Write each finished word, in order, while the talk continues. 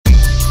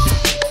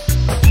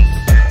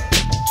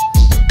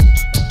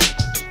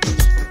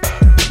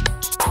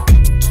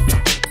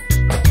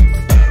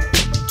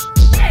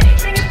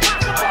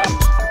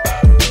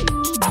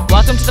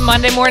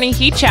Monday Morning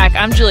Heat Check.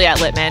 I'm Juliet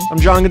Litman. I'm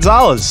John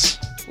Gonzalez.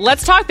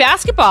 Let's talk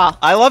basketball.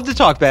 I love to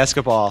talk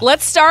basketball.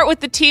 Let's start with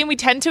the team we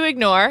tend to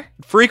ignore.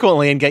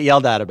 Frequently and get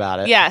yelled at about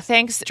it. Yeah,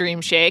 thanks,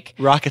 Dream Shake.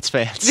 Rockets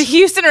fans. The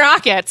Houston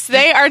Rockets.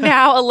 They are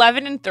now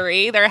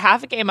 11-3. They're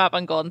half a game up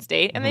on Golden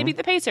State, and they beat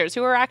the Pacers,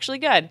 who are actually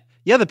good.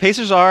 Yeah, the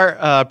Pacers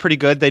are pretty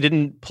good. They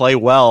didn't play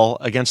well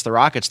against the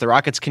Rockets. The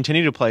Rockets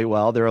continue to play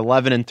well. They're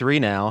 11-3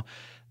 now.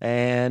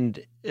 And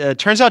it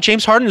turns out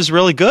James Harden is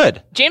really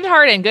good. James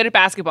Harden, good at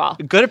basketball.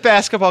 Good at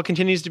basketball,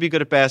 continues to be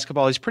good at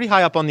basketball. He's pretty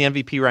high up on the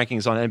MVP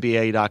rankings on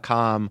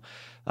NBA.com.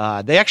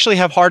 They actually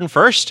have Harden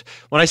first.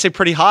 When I say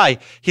pretty high,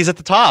 he's at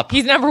the top.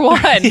 He's number one.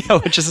 Yeah,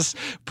 which is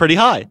pretty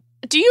high.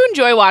 Do you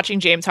enjoy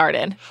watching James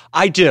Harden?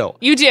 I do.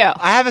 You do?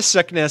 I have a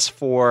sickness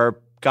for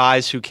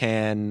guys who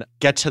can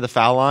get to the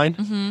foul line.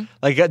 Mm-hmm.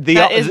 Like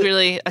that is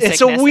really a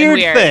sickness. It's a weird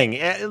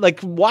thing. Like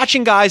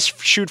watching guys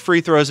shoot free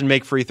throws and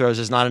make free throws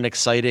is not an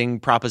exciting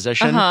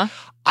proposition.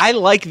 I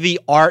like the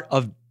art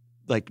of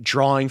like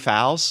drawing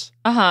fouls.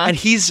 And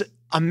he's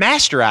a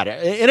master at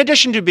it. In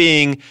addition to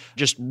being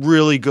just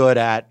really good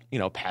at,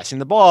 passing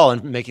the ball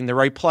and making the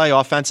right play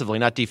offensively,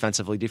 not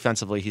defensively.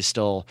 Defensively, he's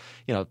still,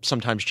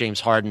 sometimes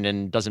James Harden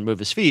and doesn't move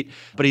his feet,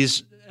 but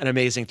he's an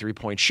amazing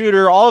three-point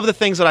shooter. All of the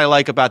things that I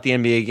like about the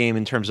NBA game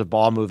in terms of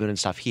ball movement and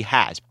stuff, he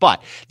has.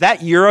 But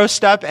that Euro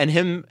step and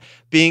him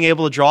being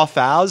able to draw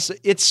fouls,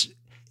 it's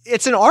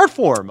an art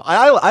form.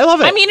 I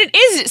love it. I mean, it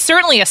is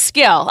certainly a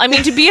skill. I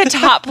mean, to be a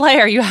top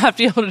player, you have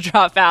to be able to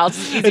draw fouls.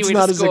 It's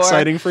not as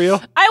exciting for you?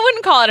 I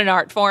wouldn't call it an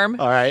art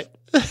form. All right.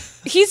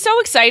 He's so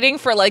exciting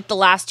for like the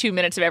last 2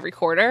 minutes of every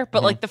quarter,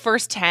 but like the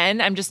first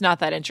 10, I'm just not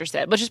that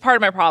interested, which is part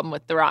of my problem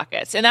with the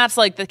Rockets. And that's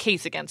like the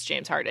case against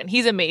James Harden.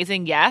 He's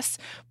amazing, yes,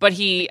 but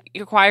he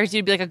requires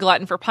you to be like a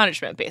glutton for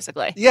punishment,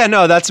 basically. Yeah,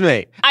 no, that's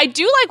me. I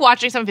do like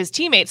watching some of his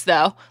teammates,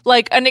 though.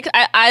 Like,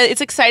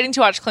 it's exciting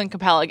to watch Clint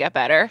Capella get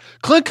better.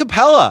 Clint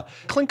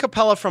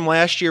Capella from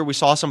last year, we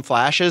saw some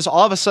flashes.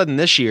 All of a sudden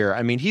this year,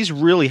 I mean, he's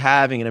really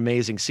having an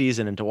amazing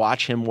season, and to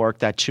watch him work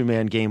that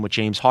two-man game with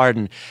James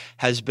Harden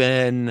has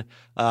been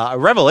a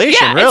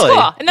revelation, really.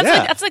 It's cool. And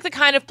that's like the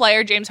kind of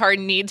player James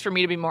Harden needs for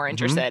me to be more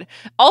interested.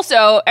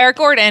 Also, Eric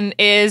Gordon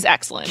is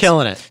excellent.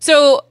 Killing it.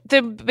 So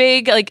the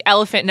big like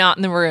elephant not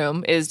in the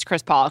room is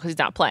Chris Paul because he's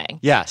not playing.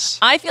 Yes.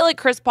 I feel like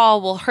Chris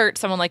Paul will hurt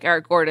someone like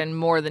Eric Gordon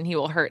more than he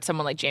will hurt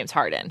someone like James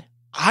Harden.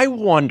 I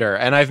wonder,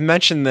 and I've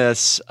mentioned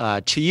this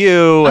to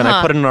you, and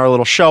I put it in our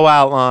little show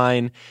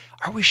outline.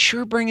 Are we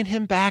sure bringing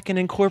him back and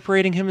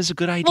incorporating him is a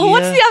good idea? Well,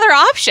 what's the other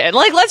option?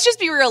 Like, let's just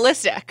be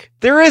realistic.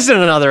 There isn't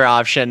another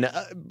option.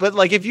 But,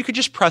 like, if you could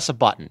just press a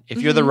button, if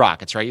you're the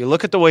Rockets, right? You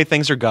look at the way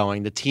things are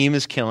going. The team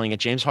is killing it.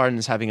 James Harden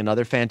is having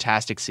another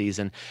fantastic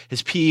season.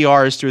 His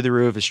PER is through the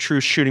roof. His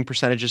true shooting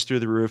percentage is through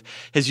the roof.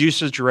 His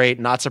usage rate,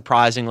 not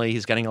surprisingly,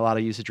 he's getting a lot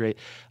of usage rate.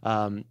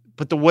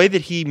 But the way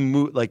that he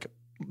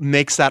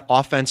makes that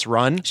offense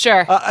run.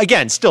 Sure.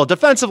 Again, still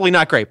defensively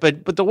not great,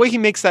 but the way he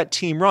makes that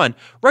team run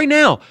right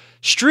now,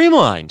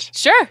 streamlined.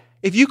 Sure.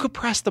 If you could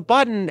press the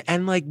button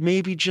and like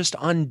maybe just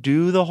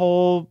undo the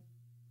whole.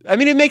 I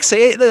mean,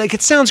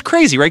 it sounds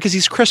crazy, right? Because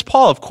he's Chris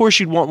Paul. Of course,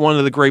 you'd want one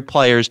of the great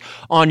players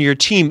on your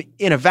team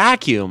in a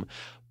vacuum.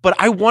 But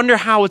I wonder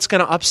how it's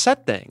going to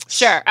upset things.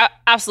 Sure,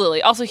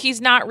 absolutely. Also, he's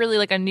not really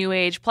like a new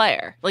age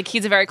player. Like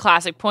he's a very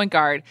classic point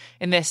guard,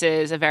 and this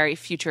is a very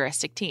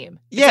futuristic team.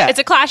 Yeah. It's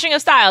a clashing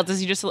of styles,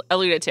 as you just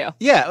alluded to.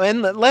 Yeah,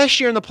 and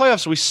last year in the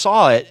playoffs, we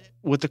saw it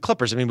with the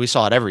Clippers. I mean, we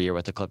saw it every year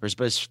with the Clippers,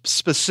 but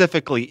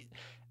specifically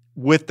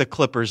with the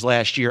Clippers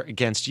last year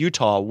against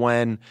Utah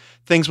when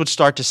things would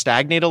start to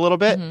stagnate a little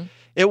bit.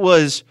 It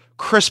was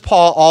Chris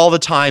Paul all the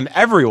time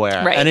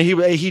everywhere. Right. And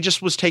he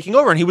just was taking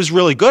over, and he was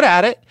really good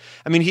at it.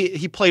 I mean,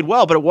 he played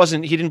well, but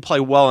he didn't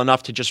play well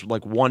enough to just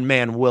like one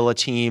man will a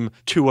team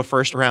to a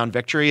first round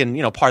victory. And,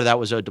 part of that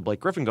was owed to Blake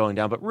Griffin going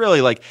down, but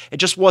really like it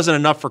just wasn't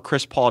enough for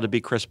Chris Paul to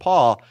be Chris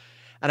Paul.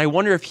 And I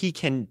wonder if he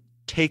can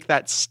take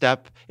that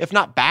step, if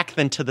not back,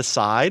 then to the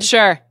side.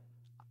 Sure.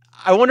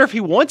 I wonder if he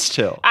wants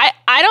to.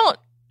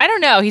 I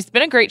don't know. He's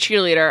been a great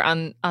cheerleader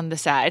on the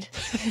side.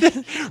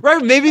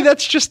 Right. Maybe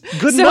that's just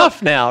good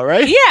enough now,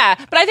 right? Yeah.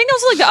 But I think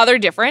also like the other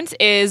difference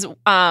is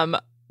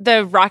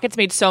the Rockets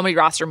made so many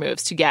roster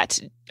moves to get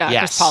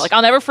Chris Paul. Like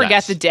I'll never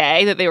forget the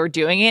day that they were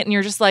doing it. And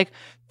you're just like,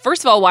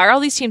 first of all, why are all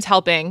these teams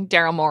helping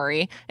Daryl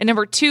Morey? And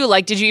number two,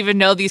 like, did you even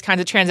know these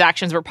kinds of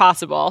transactions were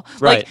possible?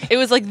 Right. Like it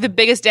was like the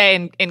biggest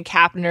day in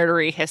cap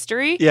nerdery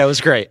history. Yeah, it was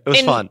great. It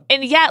was fun.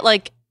 And yet,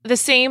 like, the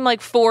same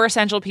like four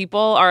essential people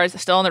are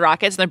still on the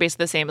Rockets, and they're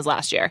basically the same as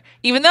last year,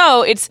 even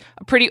though it's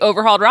a pretty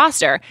overhauled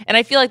roster. And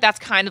I feel like that's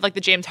kind of like the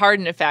James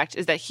Harden effect,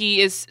 is that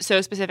he is so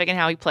specific in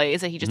how he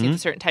plays that he just needs a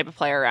certain type of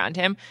player around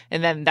him,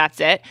 and then that's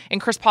it. And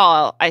Chris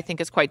Paul, I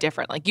think, is quite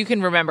different. Like you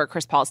can remember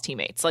Chris Paul's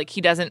teammates. Like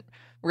he doesn't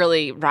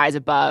really rise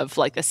above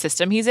like the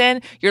system he's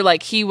in. You're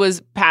like, he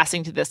was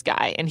passing to this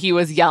guy and he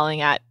was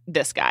yelling at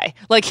this guy.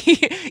 Like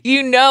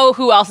you know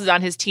who else is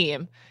on his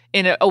team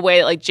in a way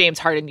that like James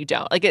Harden you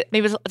don't. Like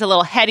maybe it's a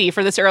little heady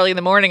for this early in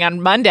the morning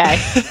on Monday,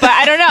 but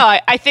I don't know.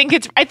 I think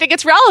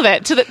it's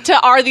relevant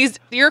to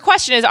your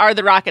question is, are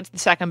the Rockets the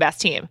second best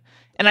team?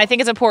 And I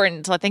think it's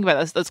important to think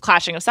about those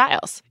clashing of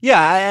styles.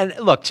 Yeah, and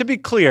look, to be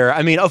clear,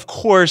 I mean, of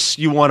course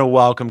you want to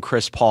welcome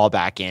Chris Paul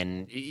back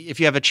in. If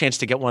you have a chance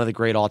to get one of the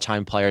great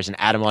all-time players and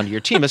add him onto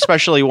your team,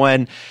 especially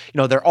when,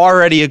 they're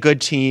already a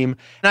good team.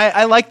 And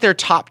I like their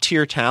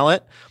top-tier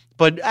talent.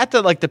 But at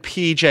the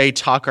PJ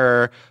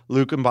Tucker,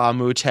 Luka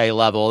Mbamute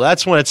level,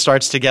 that's when it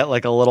starts to get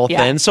a little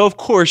thin. So of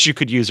course you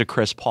could use a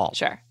Chris Paul.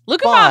 Sure.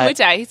 Luka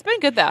Mbamute, he's been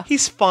good though.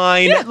 He's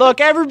fine. Yeah. Look,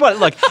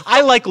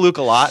 I like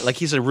Luka a lot.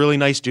 He's a really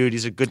nice dude.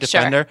 He's a good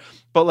defender. Sure.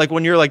 But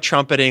when you're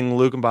trumpeting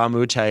Luka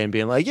Mbamute and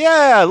being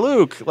yeah,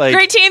 Luke,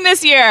 great team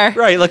this year.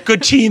 Right,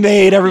 good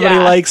teammate, everybody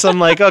likes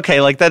him.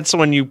 Okay, that's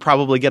when you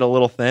probably get a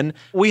little thin.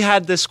 We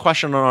had this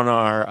question on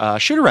our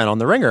shoot-around on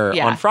The Ringer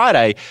on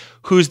Friday.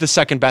 Who's the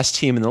second best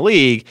team in the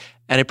league?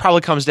 And it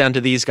probably comes down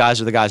to these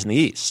guys or the guys in the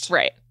East.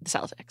 Right, the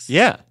Celtics.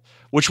 Yeah,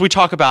 which we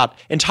talk about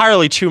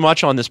entirely too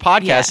much on this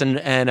podcast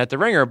and at The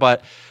Ringer.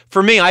 But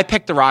for me, I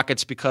picked the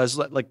Rockets because,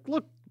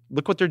 look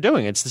what they're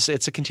doing.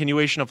 It's a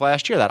continuation of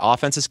last year. That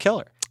offense is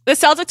killer. The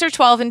Celtics are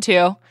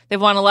 12-2.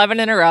 They've won 11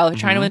 in a row. They're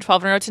trying to win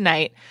 12 in a row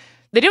tonight.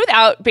 They did it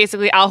without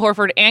basically Al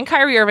Horford and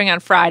Kyrie Irving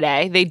on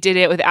Friday. They did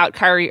it without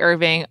Kyrie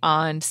Irving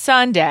on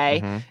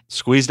Sunday. Mm-hmm.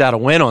 Squeezed out a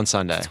win on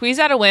Sunday. Squeezed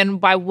out a win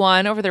by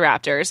 1 over the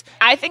Raptors.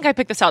 I think I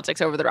picked the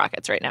Celtics over the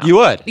Rockets right now. You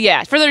would?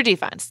 Yeah, for their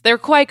defense. They're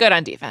quite good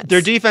on defense.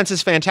 Their defense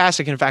is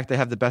fantastic. In fact, they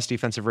have the best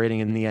defensive rating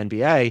in the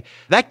NBA.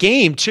 That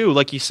game, too,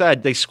 like you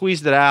said, they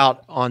squeezed it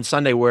out on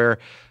Sunday where,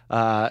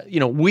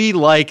 we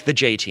like the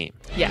J team.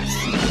 Yes.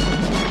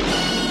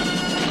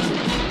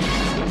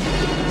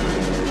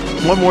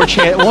 One more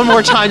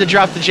time to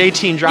drop the J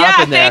team drop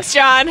in there. Thanks,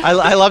 John.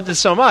 I loved it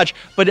so much.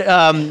 But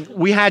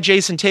we had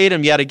Jason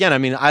Tatum yet again. I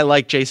mean, I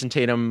like Jason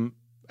Tatum,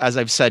 as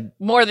I've said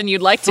more than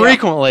you'd like to.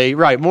 Frequently,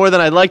 right? More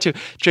than I'd like to.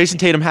 Jason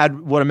Tatum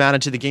had what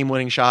amounted to the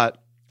game-winning shot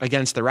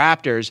against the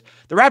Raptors.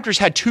 The Raptors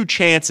had 2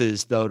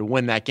 chances though to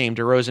win that game.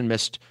 DeRozan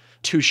missed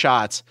 2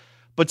 shots,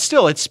 but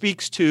still, it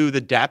speaks to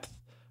the depth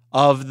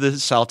of the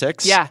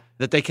Celtics. Yeah,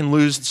 that they can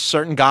lose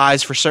certain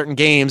guys for certain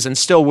games, and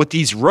still with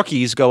these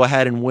rookies go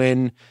ahead and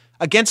win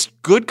against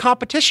good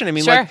competition. I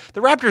mean,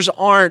 the Raptors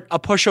aren't a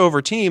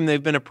pushover team.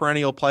 They've been a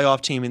perennial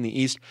playoff team in the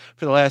East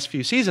for the last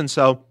few seasons,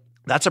 so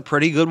that's a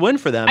pretty good win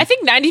for them. I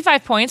think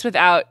 95 points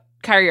without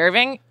Kyrie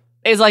Irving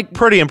is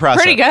pretty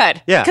impressive. Pretty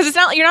good. Yeah. Because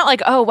you're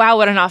not oh, wow,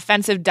 what an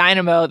offensive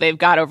dynamo they've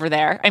got over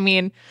there. I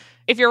mean,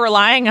 if you're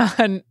relying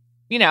on,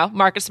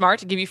 Marcus Smart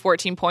to give you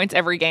 14 points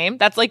every game,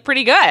 that's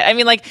pretty good. I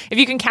mean, if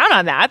you can count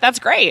on that, that's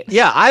great.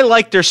 Yeah, I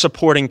like their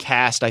supporting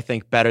cast, I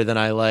think, better than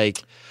I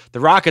like the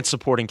Rockets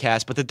supporting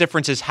cast, but the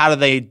difference is how do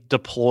they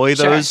deploy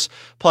those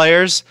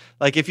players?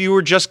 If you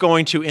were just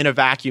going to, in a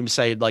vacuum,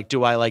 say,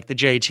 do I like the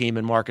J team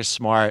and Marcus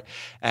Smart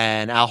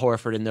and Al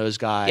Horford and those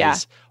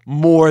guys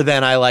more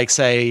than I like,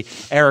 say,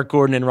 Eric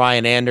Gordon and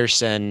Ryan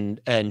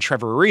Anderson and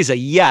Trevor Ariza?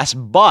 Yes,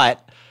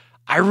 but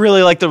I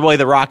really like the way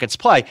the Rockets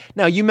play.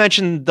 Now, you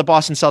mentioned the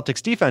Boston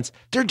Celtics defense.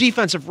 Their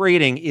defensive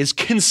rating is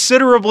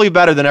considerably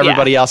better than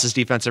everybody else's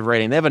defensive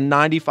rating. They have a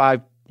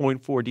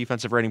 95.4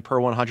 defensive rating per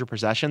 100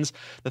 possessions.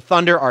 The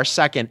Thunder are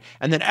second,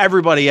 and then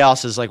everybody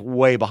else is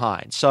way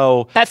behind.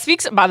 So that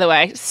speaks, by the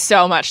way,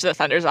 so much to the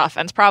Thunder's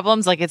offense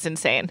problems. It's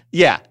insane.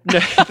 Yeah,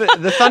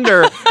 the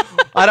Thunder.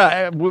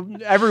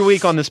 Every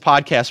week on this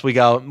podcast,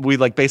 we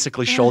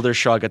basically shoulder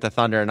shrug at the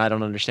Thunder, and I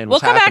don't understand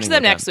what's happening. We'll come back to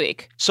them next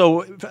week.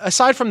 So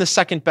aside from the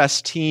second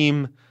best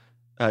team,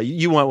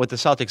 you went with the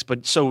Celtics,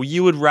 but so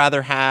you would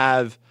rather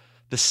have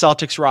the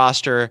Celtics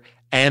roster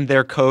and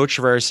their coach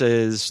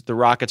versus the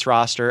Rockets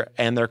roster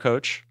and their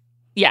coach?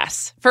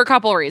 Yes, for a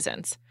couple of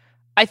reasons.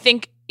 I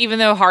think even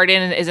though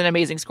Harden is an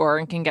amazing scorer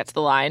and can get to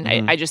the line,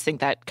 I just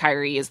think that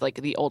Kyrie is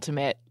the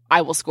ultimate,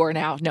 I will score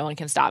now, no one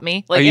can stop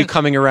me. Are you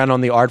coming around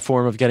on the art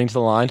form of getting to the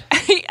line?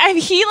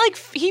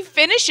 He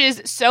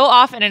finishes so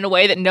often in a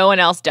way that no one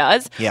else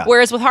does. Yeah.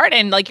 Whereas with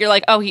Harden, you're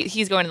oh,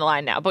 he's going to the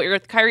line now. But you're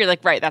with Kyrie,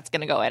 right, that's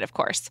going to go in, of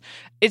course.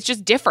 It's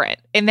just different.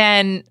 And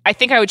then I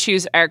think I would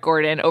choose Eric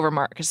Gordon over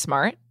Marcus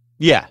Smart.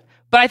 Yeah.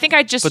 But I think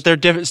But they're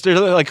different.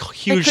 They're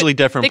hugely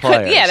different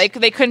players.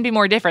 They couldn't be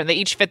more different. They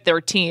each fit their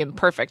team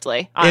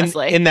perfectly,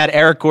 honestly. In that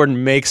Eric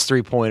Gordon makes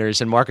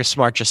 3-pointers and Marcus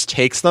Smart just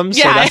takes them.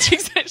 Yeah, so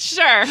that's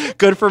sure.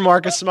 Good for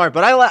Marcus Smart.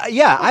 But I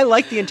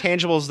like the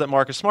intangibles that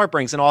Marcus Smart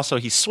brings, and also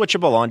he's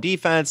switchable on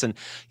defense, and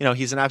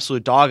he's an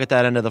absolute dog at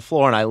that end of the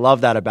floor, and I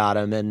love that about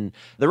him. And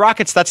the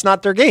Rockets, that's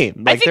not their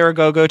game. They're a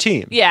go-go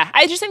team. Yeah,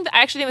 I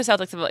actually think the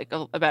Celtics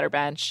have a better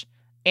bench,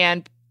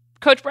 and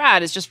Coach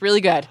Brad is just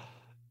really good.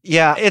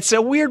 Yeah, it's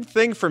a weird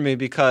thing for me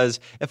because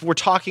if we're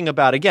talking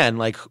about, again,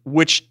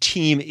 which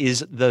team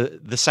is the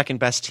second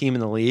best team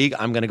in the league,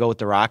 I'm going to go with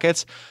the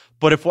Rockets.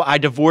 But if I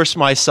divorce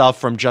myself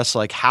from just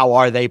how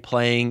are they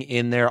playing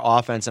in their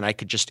offense and I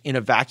could just in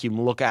a vacuum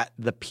look at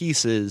the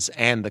pieces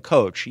and the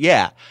coach,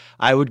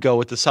 I would go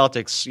with the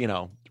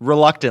Celtics,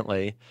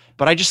 reluctantly.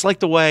 But I just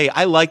like the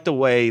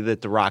way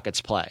that the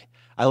Rockets play.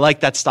 I like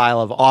that style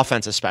of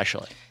offense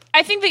especially.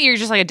 I think that you're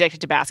just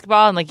addicted to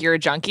basketball and you're a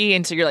junkie,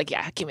 and so you're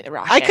give me the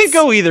Rockets. I could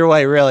go either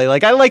way, really.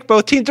 I like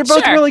both teams. They're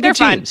both really good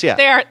teams. Yeah,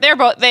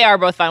 they are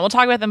both fun. We'll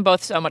talk about them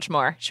both so much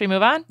more. Should we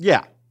move on?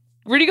 Yeah.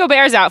 Rudy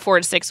Gobert's out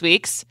 4 to 6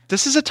 weeks.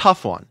 This is a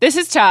tough one. This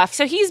is tough.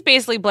 So he's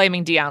basically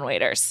blaming Dion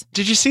Waiters.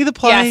 Did you see the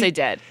play? Yes, I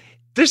did.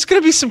 There's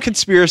going to be some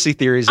conspiracy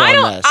theories on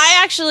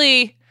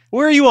this.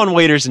 Where are you on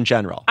Waiters in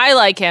general? I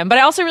like him, but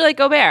I also really like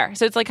Gobert.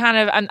 So it's like kind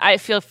of, I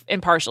feel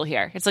impartial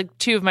here. It's like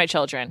two of my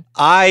children.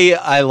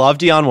 I love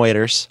Dion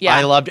Waiters. Yeah.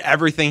 I loved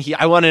everything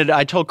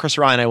I told Chris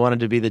Ryan I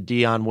wanted to be the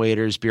Dion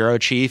Waiters bureau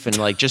chief and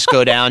like just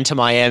go down to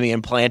Miami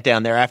and plant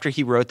down there after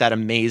he wrote that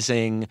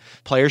amazing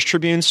Players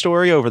Tribune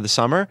story over the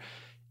summer.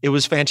 It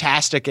was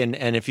fantastic, and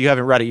if you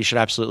haven't read it, you should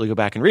absolutely go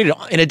back and read it.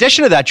 In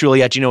addition to that,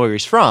 Juliet, do you know where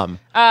he's from?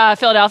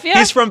 Philadelphia?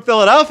 He's from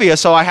Philadelphia,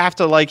 so I have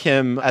to like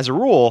him as a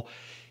rule.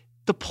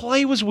 The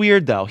play was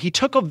weird, though. He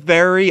took a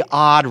very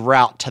odd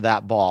route to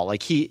that ball.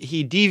 Like,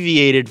 he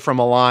deviated from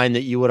a line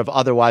that you would have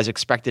otherwise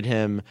expected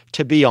him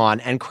to be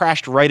on and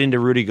crashed right into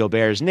Rudy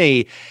Gobert's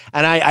knee.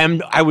 And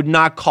I would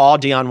not call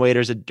Dion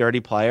Waiters a dirty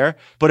player,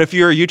 but if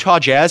you're a Utah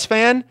Jazz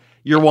fan,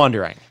 you're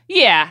wondering.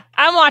 Yeah.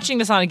 I'm watching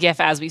this on a GIF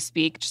as we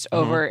speak, just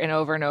over and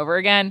over and over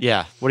again.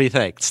 Yeah. What do you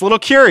think? It's a little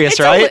curious,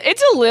 right?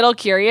 It's a little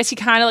curious. He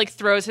kind of like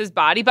throws his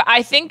body, but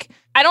I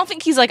don't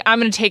think he's like, I'm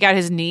going to take out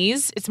his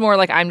knees. It's more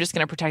like, I'm just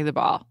going to protect the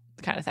ball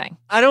kind of thing.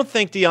 I don't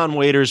think Dion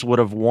Waiters would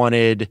have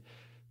wanted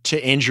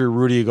to injure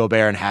Rudy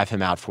Gobert and have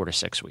him out 4 to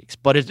 6 weeks.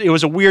 But it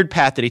was a weird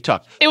path that he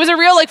took. It was a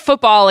real like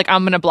football, like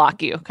I'm going to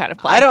block you kind of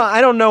play. I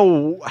don't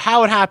know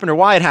how it happened or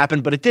why it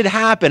happened, but it did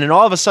happen. And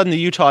all of a sudden the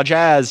Utah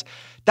Jazz,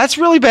 that's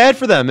really bad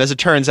for them, as it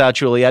turns out,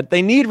 Juliet.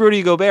 They need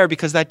Rudy Gobert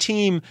because that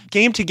team,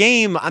 game to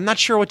game, I'm not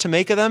sure what to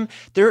make of them.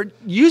 They're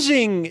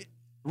using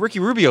Ricky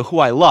Rubio, who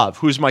I love,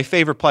 who's my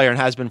favorite player and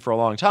has been for a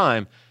long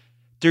time.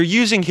 They're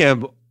using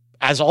him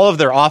as all of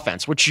their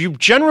offense, which you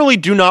generally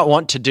do not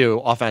want to do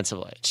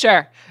offensively.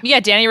 Sure. Yeah,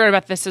 Danny wrote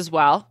about this as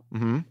well,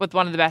 with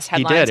one of the best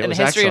headlines in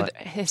the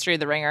history of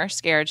the Ringer.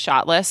 Scared,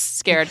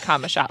 shotless.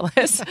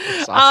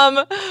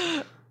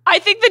 Awesome. I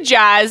think the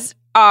Jazz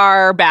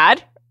are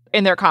bad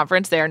in their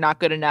conference. They are not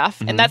good enough,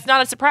 and that's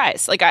not a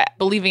surprise. Like,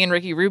 believing in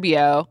Ricky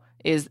Rubio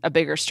is a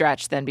bigger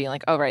stretch than being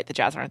like, oh, right, the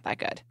Jazz aren't that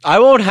good. I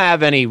won't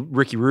have any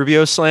Ricky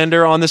Rubio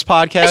slander on this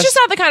podcast. It's just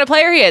not the kind of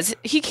player he is.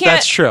 He can't.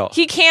 That's true.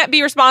 He can't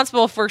be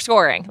responsible for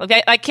scoring. Like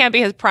that can't be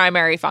his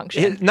primary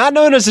function. Not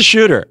known as a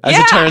shooter, as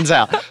it turns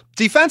out.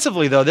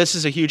 Defensively, though, this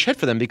is a huge hit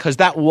for them because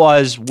that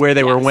was where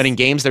they were winning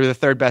games. They were the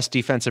third best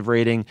defensive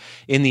rating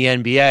in the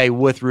NBA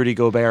with Rudy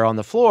Gobert on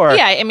the floor.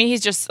 Yeah, I mean,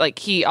 he's just like,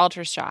 he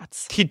alters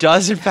shots. He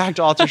does, in fact,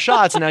 alter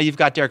shots. And now you've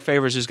got Derek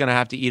Favors who's going to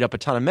have to eat up a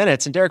ton of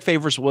minutes. And Derek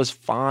Favors was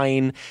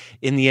fine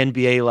in the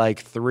NBA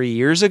like 3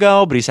 years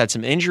ago, but he's had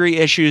some injury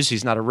issues.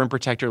 He's not a rim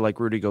protector like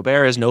Rudy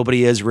Gobert is.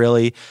 Nobody is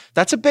really.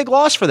 That's a big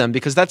loss for them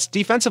because that's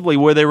defensively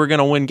where they were going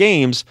to win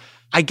games.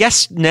 I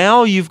guess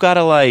now you've got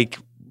to like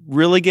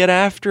really get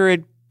after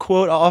it,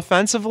 quote,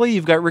 offensively.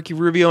 You've got Ricky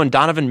Rubio and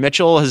Donovan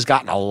Mitchell has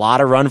gotten a lot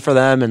of run for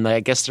them, and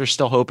I guess they're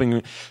still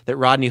hoping that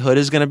Rodney Hood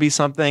is going to be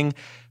something.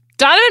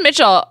 Donovan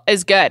Mitchell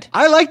is good.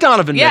 I like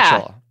Donovan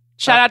Mitchell.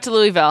 Shout out to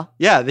Louisville.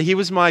 Yeah, he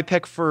was my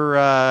pick for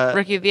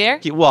Rookie of the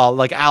Year. Well,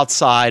 like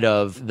outside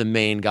of the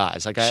main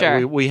guys, like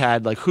sure. we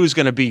had like who's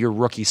going to be your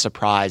rookie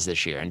surprise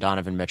this year, and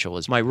Donovan Mitchell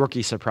was my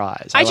rookie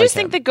surprise. I just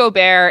think that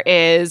Gobert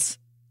is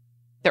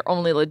their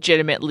only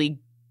legitimately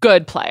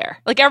good player.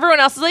 Like everyone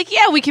else is like,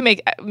 yeah, we can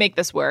make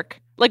this work.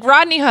 Like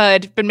Rodney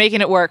Hood, been making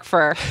it work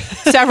for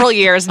several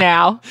years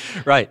now.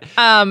 Right.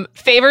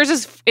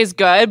 Favors is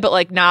good, but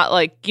like not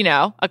like,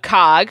 a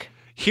cog.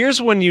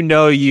 Here's when you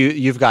know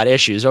you've got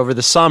issues. Over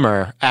the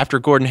summer, after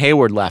Gordon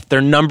Hayward left,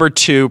 their number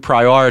 2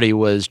 priority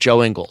was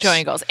Joe Ingles.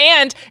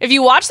 And if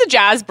you watch the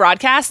Jazz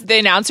broadcast, the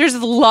announcers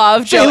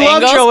love Joe Ingles.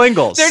 They love Joe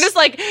Ingles. They're just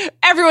like,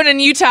 everyone in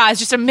Utah is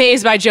just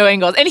amazed by Joe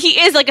Ingles. And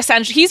he is like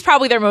essential. He's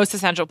probably their most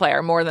essential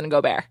player, more than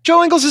Gobert.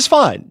 Joe Ingles is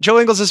fine.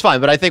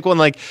 But I think when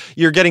like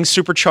you're getting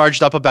super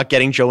charged up about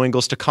getting Joe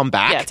Ingles to come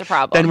back, yeah, it's a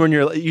problem. Then when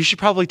you should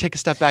probably take a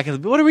step back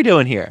and what are we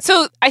doing here?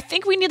 So I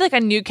think we need like a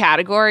new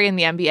category in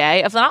the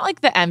NBA of not like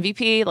the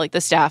MVP, like the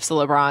Stephs, the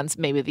LeBrons,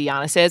 maybe the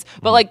Giannis's,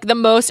 but like the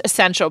most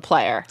essential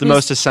player. The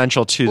most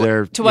essential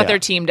to what their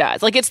team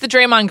does. Like it's the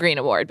Draymond Green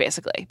Award,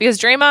 basically. Because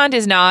Draymond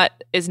is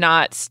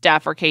not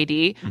Steph or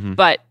KD,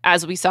 but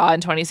as we saw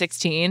in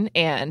 2016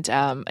 and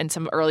in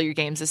some earlier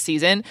games this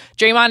season,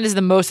 Draymond is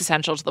the most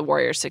essential to the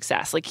Warriors'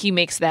 success. Like he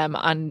makes them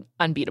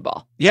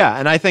unbeatable. Yeah,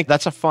 and I think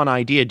that's a fun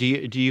idea. Do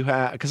you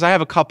have, because I have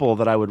a couple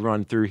that I would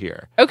run through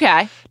here.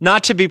 Okay.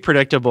 Not to be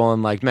predictable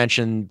and like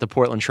mention the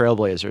Portland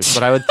Trailblazers,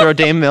 but I would throw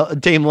Dame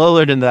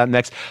Lillard into that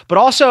mix. But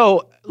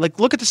also, like,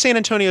 look at the San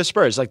Antonio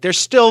Spurs. Like, they're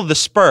still the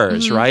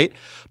Spurs, right?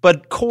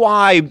 But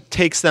Kawhi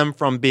takes them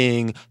from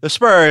being the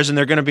Spurs, and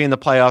they're going to be in the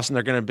playoffs, and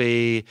they're going to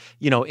be,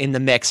 in the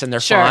mix, and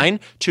they're fine,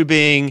 to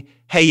being,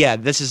 hey, yeah,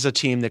 this is a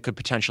team that could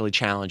potentially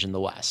challenge in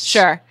the West.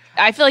 Sure.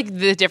 I feel like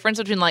the difference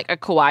between like a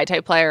Kawhi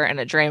type player and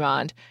a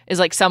Draymond is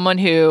like someone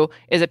who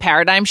is a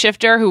paradigm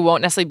shifter who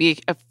won't necessarily be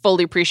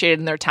fully appreciated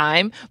in their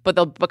time, but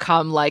they'll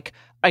become like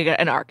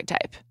an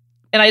archetype.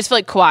 And I just feel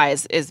like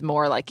Kawhi is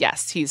more like,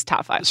 yes, he's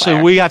top 5 player.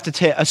 So we have to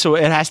take. So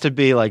it has to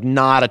be like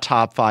not a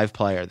top 5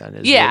 player then.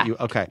 Yeah.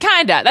 Okay.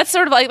 Kinda. That's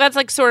sort of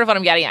what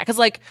I'm getting at. Because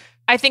like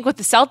I think with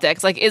the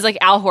Celtics, like, is like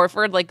Al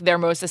Horford like their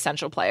most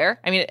essential player?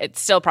 I mean,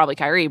 it's still probably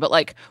Kyrie, but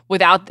like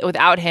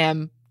without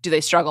him, do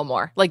they struggle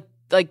more?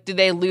 Like, do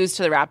they lose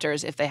to the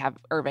Raptors if they have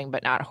Irving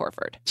but not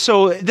Horford?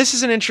 So this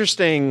is an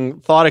interesting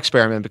thought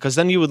experiment, because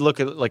then you would look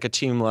at like a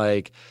team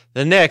like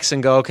the Knicks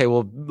and go, okay,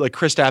 well, like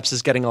Kristaps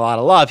is getting a lot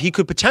of love. He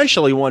could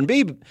potentially one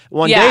day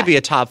be a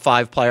top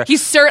 5 player.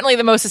 He's certainly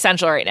the most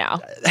essential right now.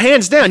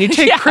 Hands down. You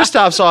take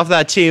Kristaps off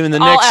that team and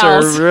the All Knicks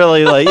L's. are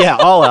really like,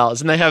 all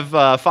L's. And they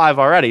have 5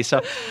 already.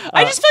 So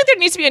I just feel like there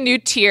needs to be a new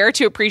tier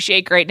to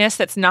appreciate greatness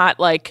that's not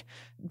like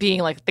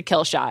being like the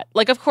kill shot.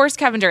 Like, of course,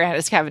 Kevin Durant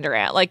is Kevin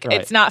Durant. Like, Right.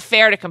 It's not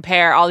fair to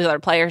compare all the other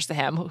players to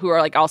him who are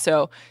like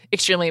also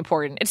extremely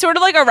important. It's sort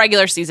of like a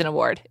regular season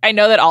award. I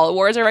know that all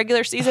awards are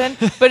regular season,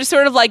 but it's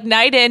sort of like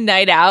night in,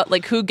 night out.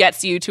 Like, who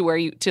gets you to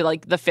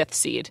like the 5th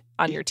seed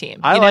on your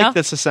team? I you like know?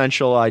 this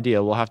essential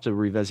idea. We'll have to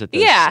revisit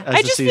this Yeah, as I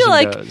the just season feel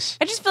like goes.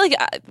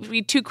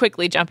 we too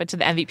quickly jump into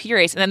the MVP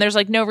race, and then there's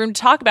like no room to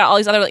talk about all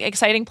these other like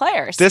exciting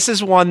players. This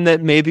is one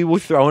that maybe we'll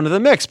throw into the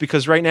mix,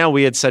 because right now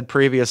we had said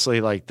previously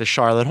like the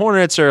Charlotte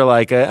Hornets are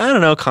like a, I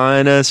don't know,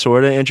 kind of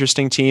sort of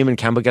interesting team, and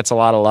Kemba gets a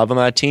lot of love on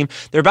that team.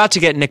 They're about to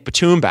get Nick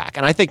Batum back,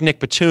 and I think Nick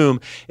Batum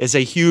is a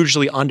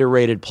hugely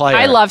underrated player.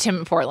 I loved him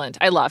in Portland.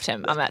 I loved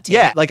him on that team.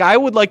 Yeah, like I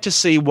would like to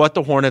see what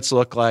the Hornets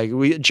look like.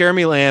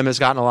 Jeremy Lamb has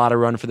gotten a lot of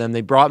run for them.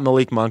 They brought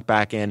Malik Monk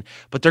back in,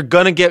 but they're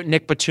going to get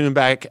Nick Batum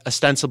back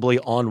ostensibly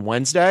on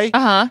Wednesday.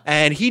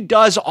 And he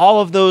does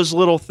all of those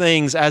little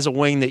things as a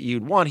wing that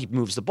you'd want. He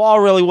moves the ball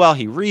really well.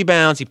 He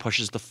rebounds. He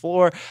pushes the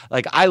floor.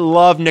 Like, I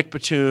love Nick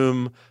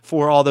Batum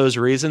for all those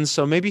reasons.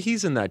 So maybe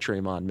he's in that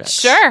Draymond mix.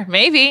 Sure,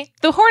 maybe.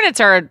 The Hornets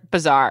are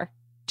bizarre.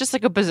 Just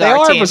like a bizarre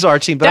team. They are a bizarre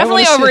team. But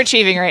definitely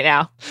overachieving right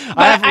now.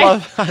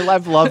 I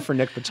have love for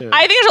Nick Batum.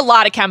 I think there's a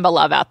lot of Kemba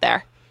love out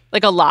there.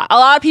 Like a lot. A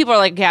lot of people are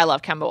like, yeah, I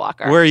love Kemba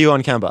Walker. Where are you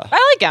on Kemba?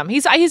 I like him.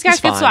 He's got good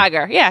fine.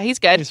 swagger. Yeah, he's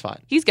good. He's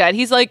fine. He's good.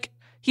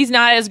 He's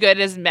not as good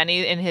as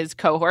many in his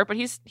cohort, but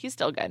he's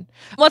still good.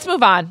 Let's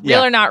move on.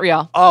 Real or not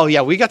real? Oh,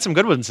 yeah. We got some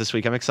good ones this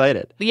week. I'm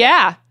excited.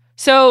 Yeah.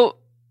 So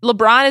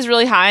LeBron is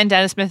really high on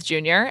Dennis Smith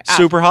Jr.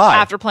 Super high.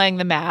 After playing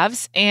the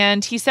Mavs,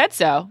 and he said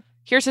so.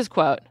 Here's his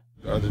quote.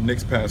 The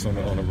Knicks pass on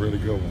a really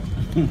good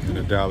one.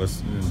 And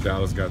Dallas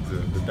got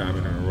the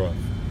diamond in the rough.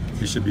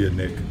 He should be a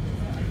Knick.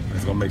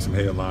 It's going to make some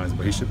headlines,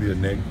 but he should be a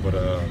Knick. But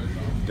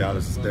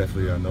Dallas is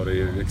definitely, I know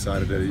they're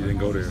excited that he didn't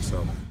go there.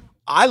 So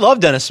I love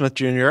Dennis Smith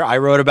Jr. I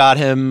wrote about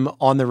him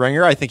on The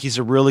Ringer. I think he's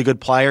a really good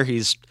player.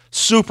 He's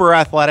super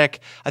athletic.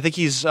 I think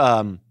he's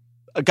got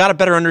a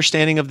better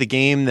understanding of the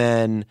game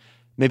than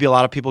maybe a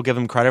lot of people give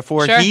him credit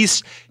for. Sure.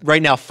 He's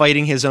right now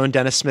fighting his own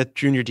Dennis Smith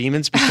Jr.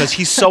 demons because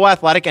he's so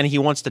athletic and he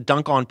wants to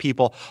dunk on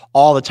people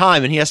all the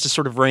time, and he has to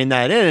sort of rein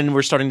that in. And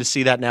we're starting to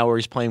see that now where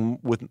he's playing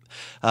with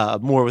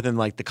more within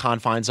like the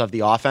confines of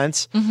the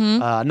offense.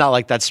 Not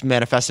like that's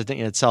manifested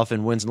in itself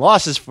in wins and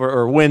losses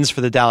or wins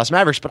for the Dallas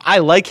Mavericks, but I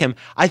like him.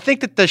 I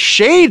think that the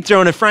shade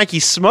thrown at Frankie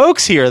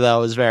Smokes here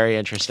though is very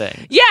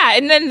interesting. Yeah,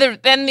 and then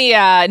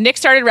the Knicks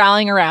started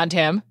rallying around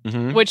him,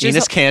 which Enes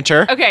is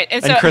Kanter, okay,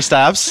 and so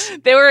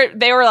Kristaps.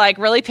 They were like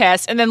really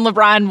pissed, and then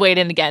LeBron weighed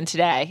in again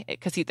today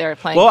because they were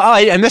playing. Well,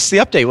 I missed the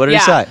update. What did he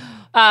say?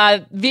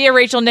 Via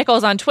Rachel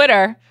Nichols on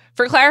Twitter,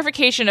 for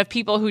clarification of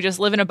people who just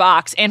live in a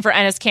box, and for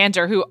Enes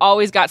Kanter, who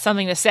always got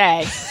something to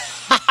say,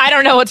 I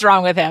don't know what's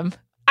wrong with him.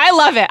 I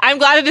love it. I'm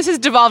glad that this has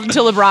devolved into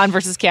LeBron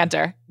versus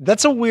Kanter.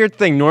 That's a weird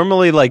thing.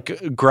 Normally,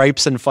 like,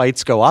 gripes and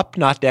fights go up,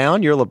 not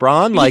down. You're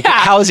LeBron. Like, Yeah.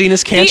 how is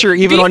Enes Kanter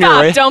even beef on your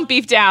up, radar? don't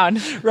beef down.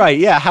 Right,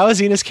 yeah. How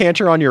is Enes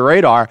Kanter on your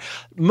radar?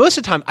 Most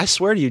of the time, I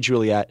swear to you,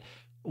 Juliet,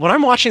 when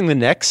I'm watching the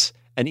Knicks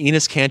and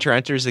Enes Kanter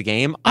enters the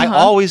game, I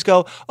always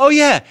go, oh,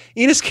 yeah,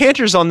 Enes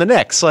Kanter's on the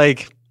Knicks.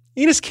 Like,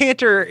 Enes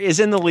Kanter is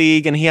in the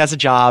league and he has a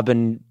job,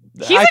 and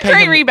He's a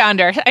great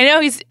rebounder. I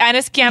know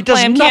Enes can't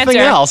play him nothing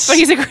Kanter, else. but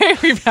he's a great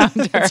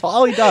rebounder. That's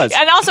all he does.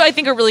 And also, I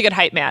think a really good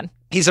hype man.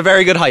 He's a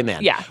very good hype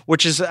man, Yeah.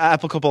 which is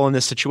applicable in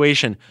this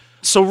situation.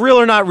 So real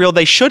or not real,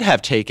 they should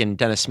have taken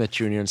Dennis Smith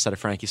Jr. instead of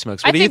Frankie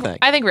Smokes. What do you think?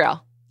 I think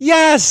real.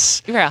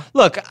 Yes. Real.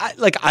 Look,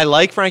 I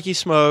like Frankie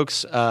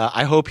Smokes.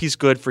 I hope he's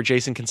good for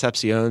Jason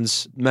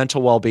Concepcion's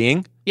mental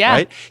well-being. Yeah.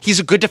 Right? He's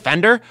a good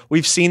defender.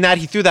 We've seen that.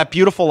 He threw that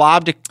beautiful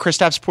lob to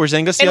Kristaps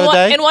Porzingis the other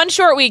day. In one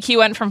short week, he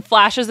went from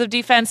flashes of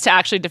defense to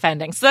actually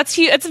defending. So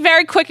it's a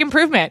very quick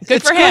improvement.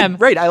 Good for him.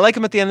 Right. I like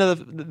him at the end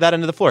of that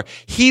end of the floor.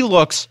 He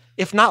looks,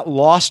 if not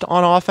lost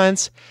on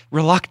offense,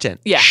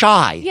 reluctant,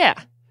 shy.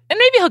 Yeah. And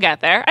maybe he'll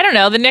get there. I don't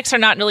know. The Knicks are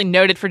not really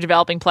noted for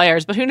developing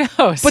players, but who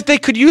knows? But they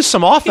could use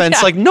some offense.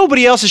 Yeah. Like,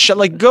 nobody else is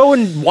like, go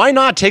and why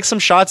not take some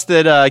shots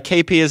that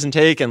KP isn't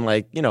taking?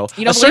 Like,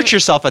 assert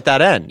yourself at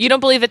that end. You don't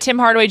believe that Tim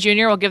Hardaway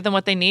Jr. will give them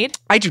what they need?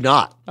 I do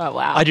not. Oh,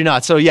 wow. I do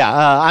not. So, yeah,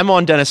 I'm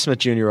on Dennis Smith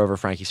Jr. over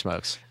Frankie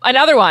Smokes.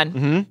 Another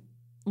one.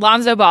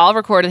 Lonzo Ball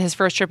recorded his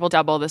first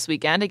triple-double this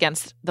weekend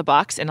against the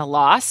Bucks in a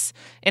loss.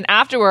 And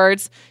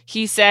afterwards,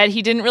 he said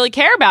he didn't really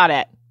care about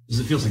it. Does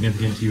it feel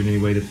significant to you in any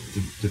way to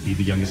be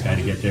the youngest guy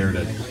to get there,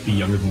 to be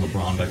younger than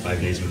LeBron by 5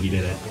 days when he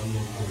did it?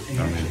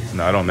 I mean,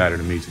 no, it don't matter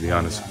to me, to be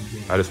honest.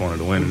 I just wanted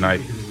to win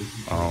tonight.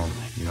 I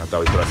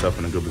thought we put ourselves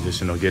in a good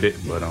position to get it,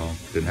 but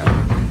didn't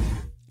happen.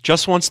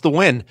 Just wants the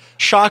win.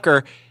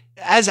 Shocker.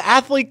 As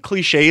athlete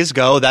cliches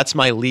go, that's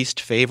my least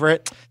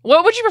favorite.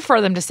 What would you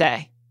prefer them to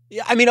say?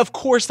 I mean, of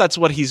course, that's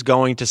what he's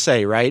going to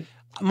say, right?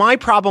 My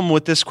problem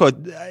with this quote,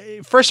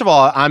 first of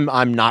all,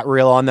 I'm not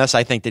real on this.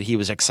 I think that he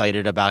was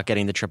excited about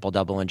getting the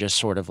triple-double and just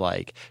sort of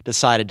like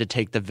decided to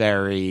take the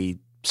very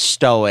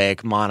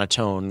stoic,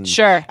 monotone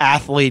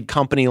athlete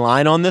company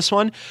line on this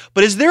one.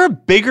 But is there a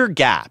bigger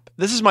gap?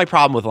 This is my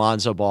problem with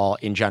Lonzo Ball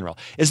in general.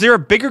 Is there a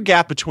bigger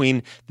gap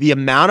between the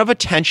amount of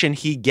attention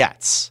he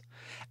gets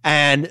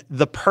and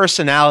the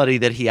personality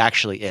that he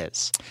actually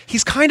is?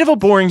 He's kind of a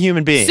boring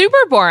human being.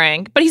 Super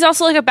boring, but he's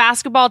also like a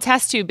basketball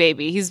test tube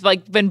baby. He's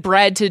like been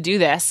bred to do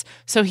this,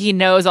 so he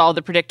knows all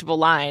the predictable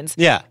lines.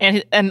 Yeah.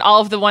 And all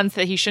of the ones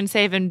that he shouldn't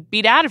say have been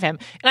beat out of him.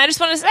 And I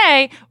just want to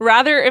say,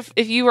 rather, if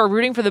you are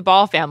rooting for the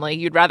Ball family,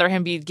 you'd rather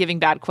him be giving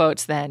bad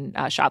quotes than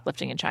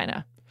shoplifting in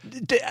China.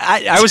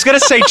 I was going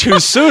to say too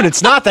soon.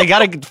 It's not. They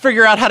got to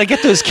figure out how to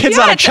get those kids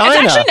out of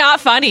China. It's actually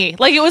not funny.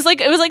 Like it was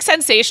like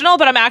sensational,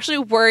 but I'm actually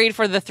worried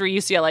for the 3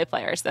 UCLA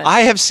players. Then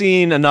I have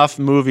seen enough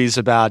movies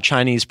about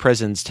Chinese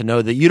prisons to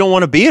know that you don't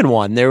want to be in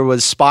one. There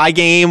was Spy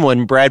Game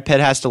when Brad Pitt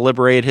has to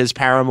liberate his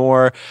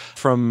paramour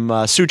from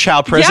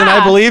Suchow prison,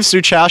 I believe.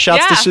 Suchow,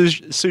 shouts to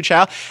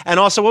Suchow. And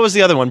also, what was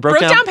the other one?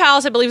 Brokedown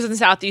Palace, I believe, is in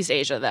Southeast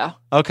Asia, though.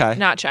 Okay.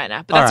 Not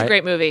China. But that's a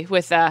great movie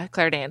with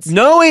Claire Danes.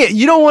 No,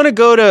 you don't want to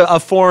go to a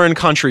foreign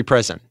country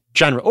prison,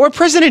 or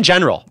prison in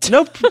general.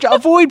 No,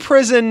 avoid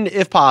prison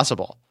if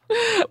possible.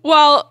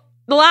 Well,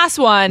 the last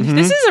one,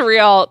 this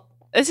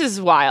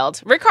is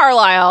wild. Rick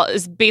Carlisle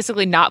is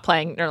basically not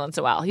playing Nerlens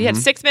Noel. He had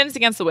 6 minutes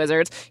against the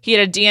Wizards. He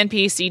had a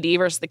DNP CD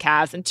versus the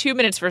Cavs and 2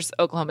 minutes versus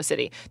Oklahoma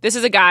City. This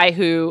is a guy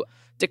who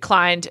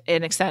declined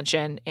an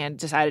extension and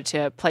decided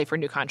to play for a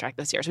new contract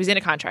this year. So he's in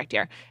a contract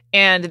year.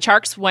 And the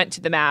Sharks went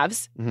to the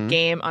Mavs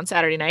game on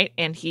Saturday night,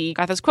 and he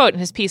got this quote in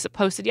his piece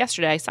posted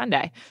yesterday,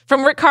 Sunday,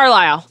 from Rick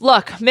Carlisle.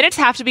 Look, minutes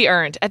have to be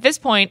earned. At this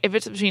point, if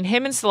it's between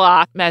him and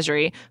Salah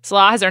Mejri,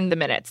 Salah has earned the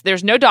minutes.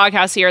 There's no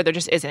doghouse here. There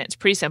just isn't. It's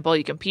pretty simple.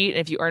 You compete, and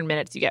if you earn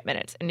minutes, you get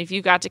minutes. And if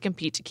you've got to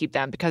compete to keep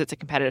them because it's a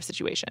competitive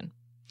situation.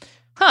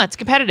 It's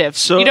competitive.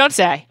 So, you don't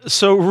say.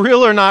 So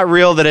real or not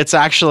real that it's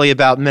actually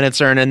about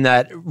minutes earned and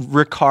that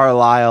Rick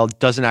Carlisle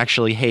doesn't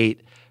actually hate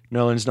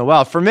Nerlens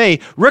Noel. For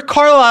me, Rick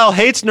Carlisle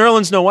hates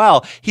Nerlens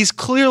Noel. He's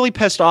clearly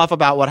pissed off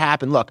about what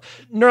happened. Look,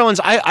 Nerlens,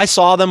 I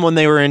saw them when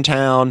they were in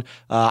town.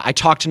 I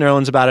talked to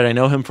Nerlens about it. I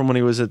know him from when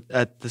he was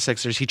at the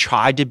Sixers. He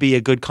tried to be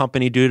a good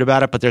company dude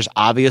about it, but there's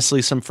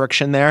obviously some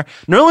friction there.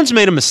 Nerlens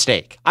made a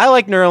mistake. I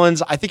like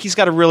Nerlens. I think he's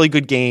got a really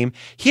good game.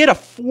 He had a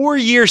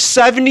 4-year,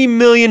 $70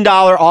 million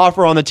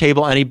offer on the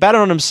table, and he bet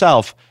on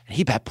himself.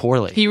 He bet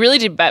poorly. He really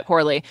did bet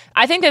poorly.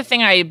 I think the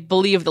thing I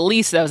believe the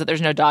least, though, is that there's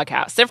no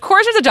doghouse. Of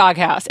course there's a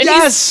doghouse. And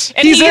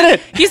he's in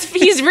it.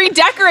 He's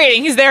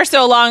redecorating. He's there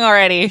so long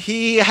already.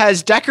 He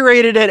has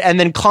decorated it and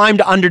then climbed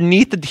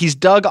underneath he's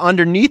dug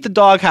underneath the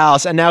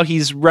doghouse, and now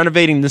he's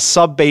renovating the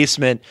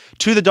sub-basement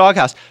to the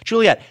doghouse.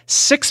 Juliet,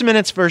 6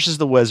 minutes versus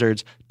the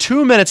Wizards,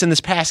 2 minutes in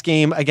this past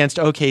game against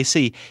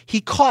OKC.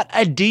 He caught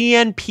a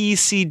DNP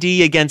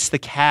CD against the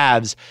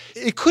Cavs.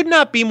 It could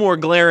not be more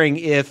glaring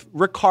if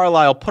Rick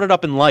Carlisle put it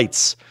up in lights.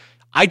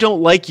 I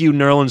don't like you,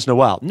 Nerlens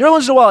Noel.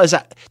 Nerlens Noel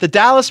the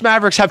Dallas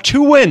Mavericks have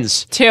 2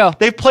 wins. 2.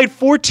 They've played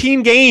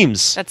 14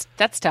 games.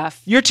 That's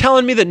tough. You're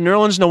telling me that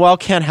Nerlens Noel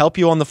can't help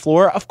you on the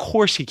floor? Of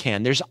course he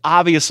can. There's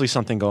obviously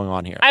something going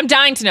on here. I'm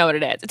dying to know what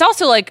it is. It's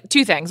also like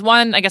 2 things.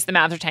 One, I guess the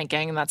Mavs are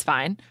tanking, and that's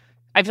fine.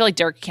 I feel like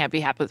Dirk can't be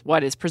happy with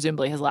what is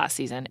presumably his last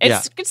season.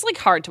 It's like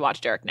hard to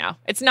watch Dirk now.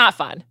 It's not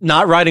fun.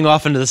 Not riding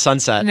off into the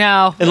sunset.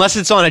 No. Unless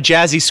it's on a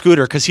jazzy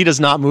scooter, because he does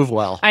not move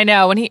well. I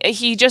know. And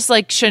he just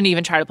like shouldn't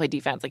even try to play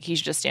defense. Like he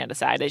should just stand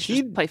aside. He should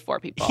just play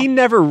 4 people. He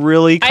never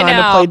really kind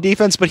of played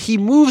defense, but he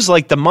moves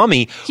like the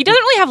mummy. He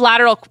doesn't really have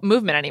lateral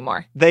movement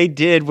anymore. They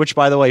did, which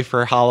by the way,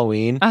 for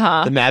Halloween,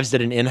 the Mavs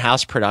did an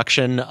in-house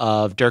production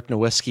of Dirk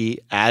Nowitzki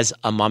as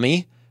a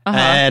mummy.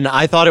 And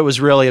I thought it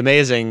was really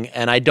amazing.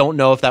 And I don't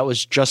know if that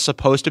was just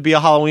supposed to be a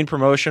Halloween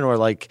promotion or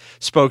like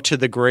spoke to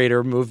the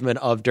greater movement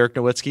of Dirk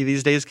Nowitzki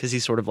these days because he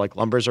sort of like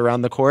lumbers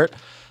around the court.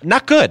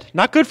 Not good.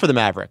 Not good for the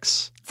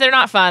Mavericks. They're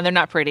not fun. They're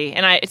not pretty.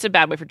 And it's a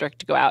bad way for Dirk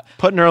to go out.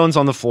 Put Nerlens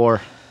on the floor.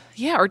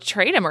 Yeah, or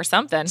trade him or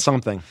something.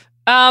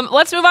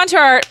 Let's move on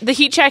to the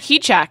heat check.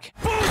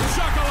 Boom,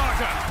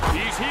 shakalaka.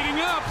 He's heating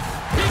up.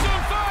 He's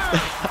on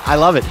fire. I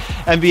love it.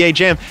 NBA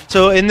Jam.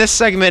 So in this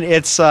segment,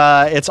 it's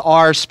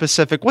our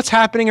specific what's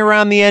happening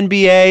around the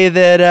NBA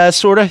that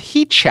sort of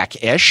heat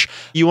check-ish.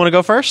 You want to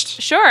go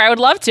first? Sure, I would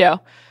love to.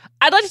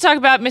 I'd like to talk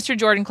about Mr.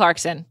 Jordan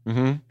Clarkson,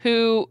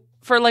 who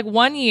for like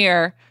 1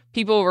 year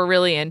people were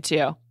really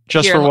into.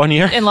 Just for 1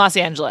 year? In Los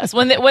Angeles.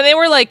 When they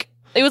were like,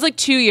 it was like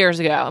 2 years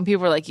ago, and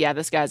people were like, yeah,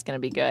 this guy's going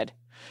to be good.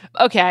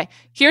 Okay,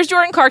 here's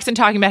Jordan Clarkson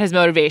talking about his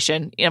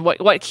motivation,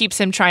 what keeps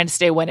him trying to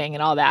stay winning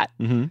and all that.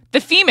 The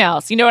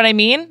females, you know what I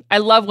mean? I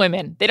love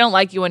women. They don't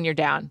like you when you're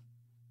down.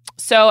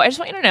 So I just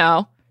want you to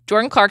know,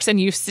 Jordan Clarkson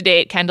used to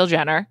date Kendall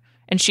Jenner,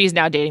 and she's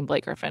now dating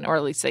Blake Griffin, or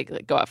at least they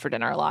go out for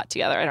dinner a lot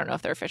together. I don't know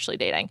if they're officially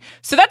dating.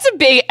 So that's a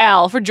big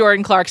L for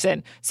Jordan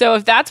Clarkson. So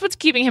if that's what's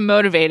keeping him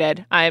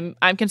motivated, I'm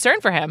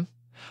concerned for him.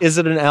 Is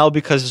it an L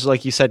because,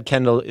 like you said,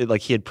 Kendall,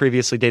 like he had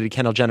previously dated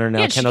Kendall Jenner,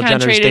 now Kendall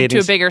Jenner's traded dating to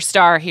a bigger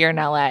star here in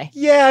LA.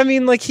 Yeah, I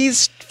mean, like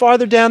he's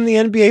farther down the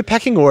NBA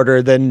pecking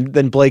order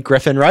than Blake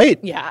Griffin, right?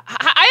 Yeah,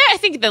 I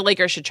think the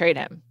Lakers should trade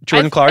him.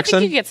 Jordan Clarkson? I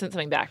think you could get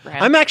something back for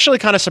him. I'm actually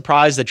kind of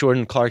surprised that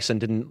Jordan Clarkson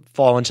didn't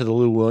fall into the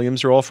Lou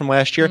Williams role from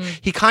last year.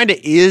 He kind of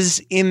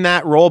is in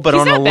that role, but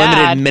He's on a not limited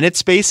bad.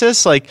 minutes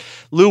basis. Like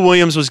Lou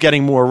Williams was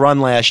getting more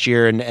run last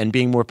year and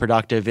being more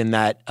productive in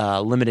that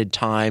limited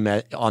time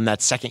on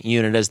that second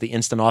unit as the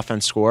instant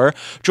offense scorer.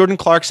 Jordan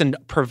Clarkson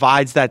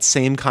provides that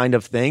same kind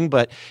of thing,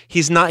 but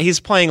he's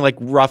playing like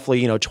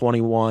roughly,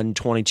 21,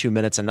 22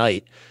 minutes a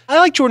night. I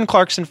like Jordan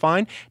Clarkson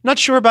fine. Not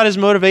sure about his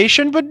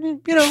motivation, but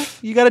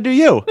you got to do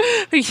you.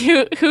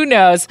 Who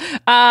knows?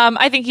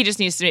 I think he just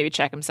needs to maybe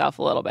check himself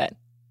a little bit.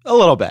 A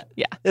little bit.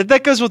 Yeah.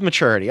 That goes with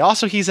maturity.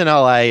 Also, he's in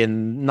LA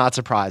and not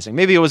surprising.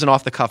 Maybe it was an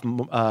off-the-cuff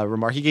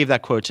remark. He gave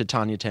that quote to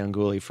Tanya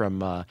Tanguli from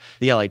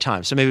the LA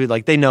Times. So maybe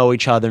like they know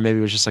each other. Maybe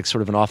it was just like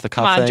sort of an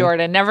off-the-cuff Come on, thing.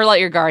 Jordan. Never let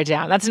your guard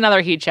down. That's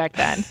another heat check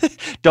then.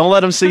 Don't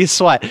let him see you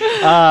sweat.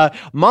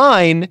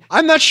 Mine,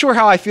 I'm not sure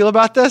how I feel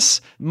about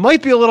this.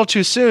 Might be a little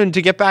too soon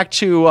to get back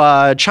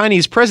to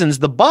Chinese prisons.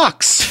 The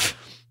Bucks.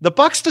 The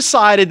Bucks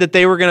decided that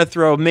they were going to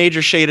throw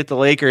major shade at the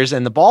Lakers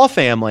and the Ball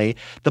family.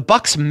 The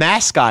Bucks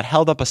mascot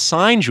held up a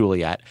sign,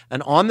 Juliet,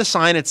 and on the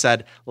sign it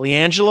said,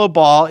 "LiAngelo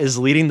Ball is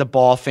leading the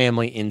Ball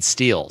family in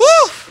steals."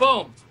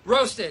 Boom.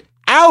 Roasted.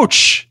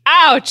 Ouch!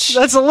 Ouch.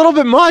 That's a little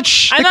bit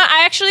much.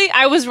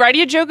 I was ready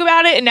to joke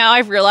about it, and now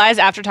I've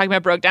realized after talking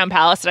about Broke Down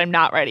Palace that I'm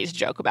not ready to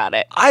joke about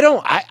it. I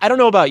don't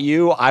know about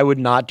you. I would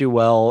not do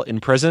well in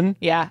prison.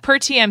 Yeah. Per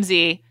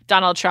TMZ,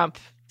 Donald Trump,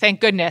 thank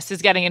goodness,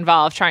 is getting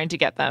involved trying to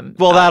get them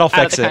that'll out of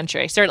fix the it.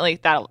 country. Certainly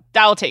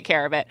that'll take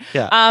care of it.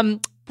 Yeah.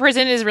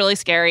 Prison is really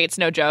scary. It's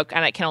no joke,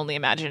 and I can only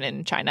imagine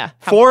in China.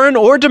 Foreign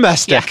or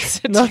domestic.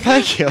 Yes, it's no,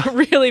 thank you.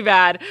 really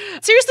bad.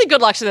 Seriously,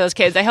 good luck to those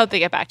kids. I hope they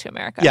get back to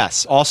America.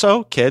 Yes.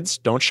 Also, kids,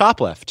 don't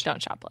shoplift.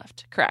 Don't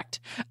shoplift. Correct.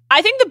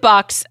 I think the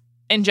Bucks,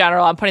 in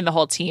general, I'm putting the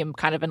whole team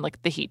kind of in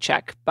like the heat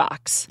check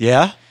box.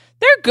 Yeah?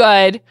 They're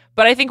good,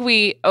 but I think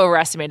we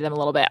overestimated them a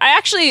little bit.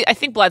 I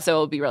think Bledsoe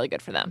will be really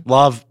good for them.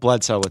 Love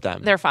Bledsoe with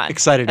them. They're fun.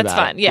 Excited That's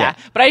about fun. it. Yeah.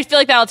 But I feel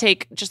like that'll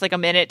take just like a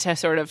minute to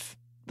sort of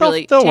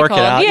really They'll take work it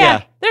hold. out.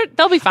 Yeah.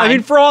 They'll be fine. I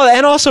mean, for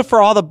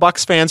all the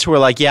Bucks fans who are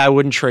like, yeah, I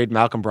wouldn't trade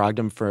Malcolm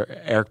Brogdon for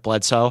Eric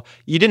Bledsoe.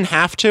 You didn't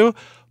have to,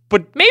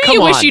 but maybe come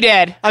you wish on. you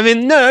did. I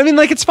mean,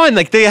 like it's fine.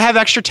 Like they have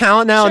extra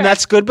talent now, and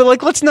that's good. But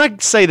like, let's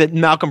not say that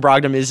Malcolm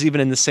Brogdon is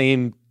even in the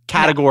same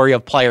category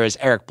of player as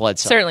Eric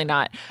Bledsoe. Certainly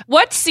not.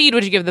 What seed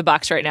would you give the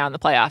Bucks right now in the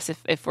playoffs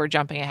if we're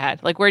jumping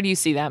ahead? Like, where do you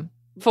see them?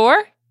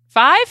 4?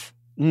 5?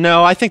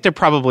 No, I think they're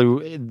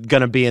probably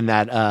going to be in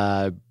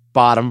that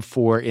bottom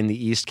 4 in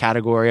the East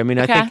category. I mean,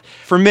 I think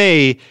for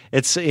me,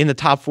 it's in the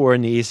top 4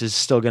 in the East is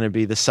still going to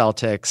be the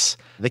Celtics,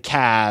 the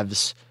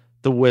Cavs,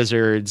 the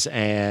Wizards,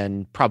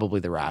 and probably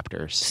the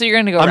Raptors. So you're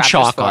going to go. I'm Raptors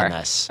chalk 4. on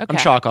this. Okay. I'm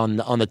chalk on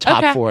the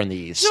top 4 in the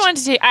East. Just wanted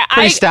to take.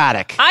 Pretty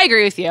static. I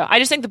agree with you. I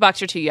just think the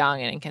Bucks are too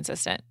young and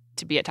inconsistent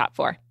to be a top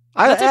 4.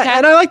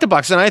 And I like the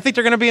Bucks, and I think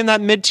they're going to be in that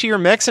mid-tier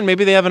mix, and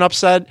maybe they have an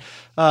upset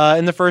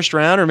in the first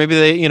round, or maybe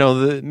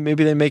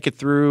they make it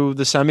through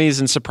the semis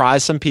and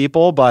surprise some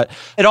people. But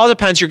it all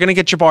depends. You're going to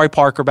get Jabari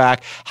Parker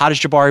back. How does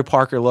Jabari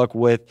Parker look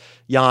with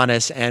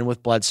Giannis and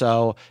with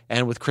Bledsoe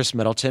and with Chris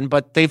Middleton?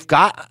 But they've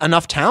got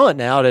enough talent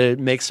now to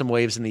make some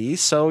waves in the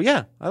East. So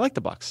yeah, I like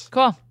the Bucks.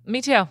 Cool.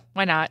 Me too.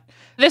 Why not?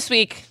 This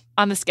week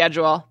on the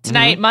schedule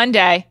tonight,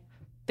 Monday,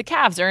 the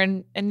Cavs are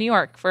in New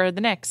York for the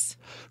Knicks.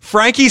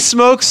 Frankie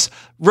Smokes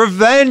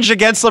revenge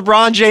against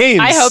LeBron James.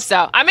 I hope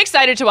so. I'm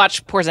excited to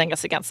watch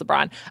Porzingis against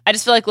LeBron. I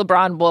just feel like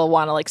LeBron will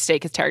want to like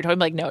stake his territory. I'm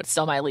like, no, it's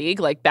still my league.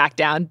 Like, back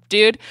down,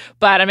 dude.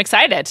 But I'm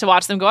excited to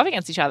watch them go up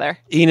against each other.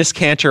 Enes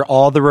Kanter,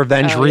 all the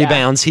revenge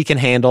rebounds he can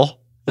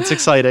handle. It's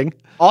exciting.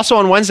 Also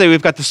on Wednesday,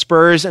 we've got the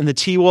Spurs and the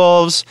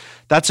T-Wolves.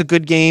 That's a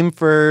good game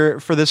for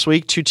this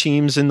week. 2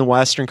 teams in the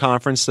Western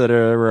Conference that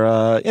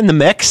are in the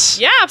mix.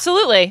 Yeah,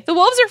 absolutely. The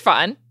Wolves are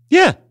fun.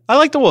 Yeah, I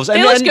like the Wolves.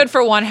 They looked good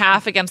for one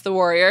half against the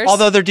Warriors.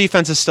 Although their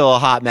defense is still a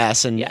hot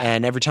mess, and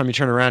every time you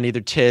turn around, either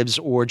Tibbs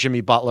or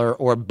Jimmy Butler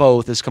or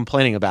both is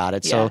complaining about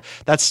it. So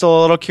that's still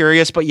a little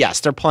curious. But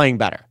yes, they're playing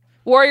better.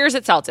 Warriors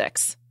at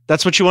Celtics.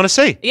 That's what you want to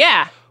see.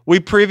 Yeah. We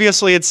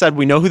previously had said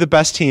we know who the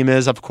best team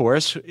is, of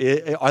course.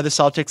 Are the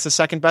Celtics the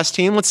second best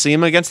team? Let's see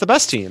them against the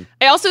best team.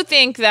 I also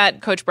think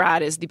that Coach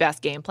Brad is the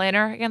best game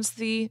planner against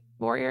the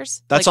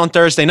Warriors. That's on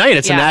Thursday night.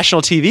 It's a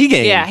national TV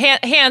game. Yeah,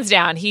 hands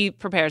down. He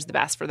prepares the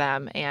best for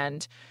them.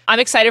 And I'm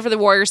excited for the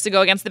Warriors to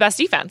go against the best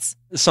defense.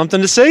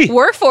 Something to see.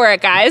 Work for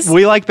it, guys.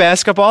 We like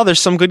basketball. There's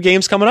some good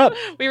games coming up.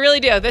 We really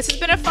do. This has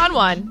been a fun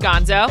one,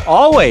 Gonzo.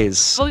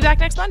 Always. We'll be back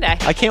next Monday.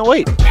 I can't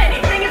wait.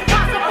 Anything is